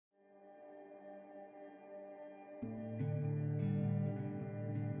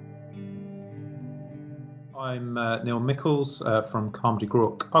I'm Neil Mickles from Carmody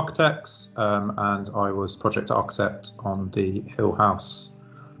Groarke Architects, and I was project architect on the Hill House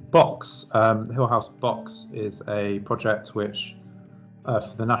box. The Hill House box is a project which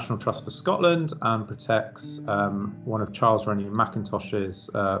for the National Trust for Scotland and protects one of Charles Rennie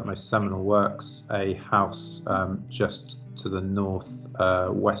Mackintosh's most seminal works, a house just to the north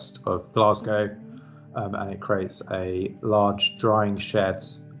west of Glasgow, and it creates a large drying shed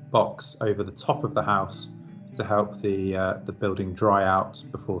box over the top of the house to help the building dry out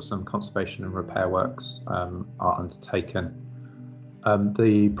before some conservation and repair works are undertaken.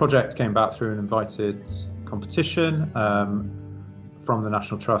 The project came about through an invited competition from the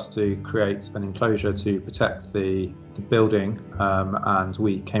National Trust to create an enclosure to protect the building, and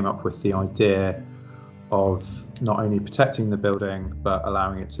we came up with the idea of not only protecting the building but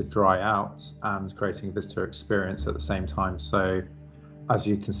allowing it to dry out and creating a visitor experience at the same time. So as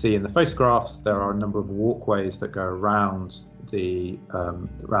you can see in the photographs, there are a number of walkways that go around the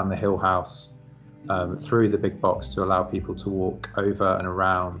Hill House through the big box to allow people to walk over and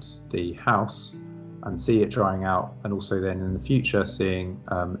around the house and see it drying out, and also then in the future seeing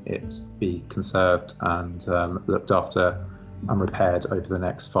it be conserved and looked after and repaired over the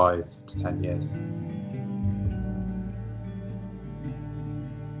next 5 to 10 years.